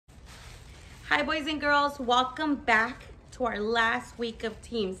Hi boys and girls, welcome back to our last week of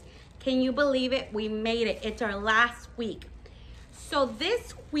teams. Can you believe it? We made it. It's our last week. So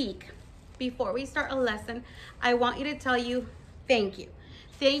this week, before we start a lesson, I want you to tell you thank you.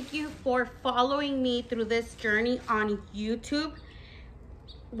 Thank you for following me through this journey on YouTube.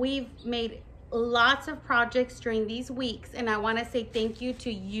 We've made lots of projects during these weeks, and I want to say thank you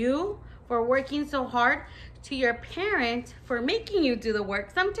to you for working so hard, to your parent for making you do the work.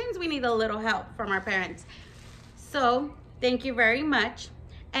 Sometimes we need a little help from our parents. So thank you very much.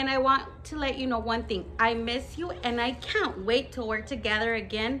 And I want to let you know one thing. I miss you and I can't wait till we're together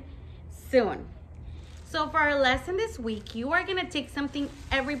again soon. So for our lesson this week, you are gonna take something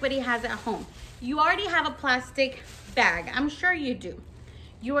everybody has at home. You already have a plastic bag. I'm sure you do.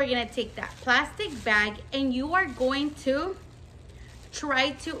 You are gonna take that plastic bag and you are going to try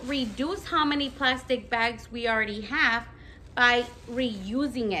to reduce how many plastic bags we already have by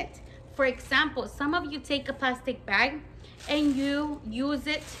reusing it. For example, some of you take a plastic bag and you use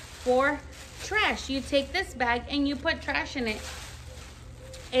it for trash. You take this bag and you put trash in it.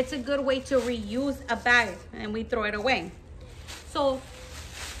 It's a good way to reuse a bag and we throw it away. So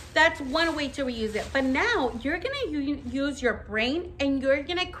that's one way to reuse it. But now you're gonna use your brain and you're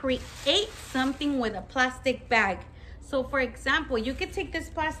gonna create something with a plastic bag. So for example, you could take this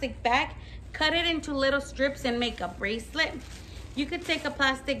plastic bag, cut it into little strips and make a bracelet. You could take a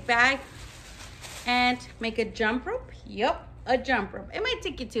plastic bag and make a jump rope. Yep, a jump rope. It might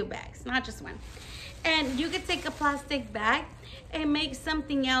take you 2 bags, not just one. And you could take a plastic bag and make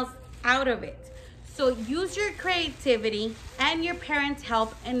something else out of it. So use your creativity and your parents'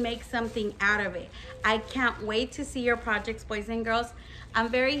 help and make something out of it. I can't wait to see your projects, boys and girls. I'm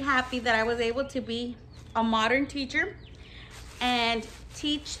very happy that I was able to be a modern teacher and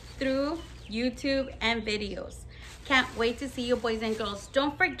teach through YouTube and videos. Can't wait to see you, boys and girls.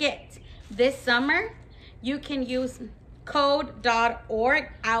 Don't forget, this summer you can use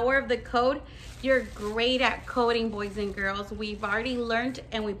code.org, Hour of the Code. You're great at coding, boys and girls. We've already learned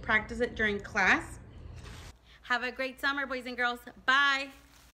and we practice it during class. Have a great summer, boys and girls. Bye.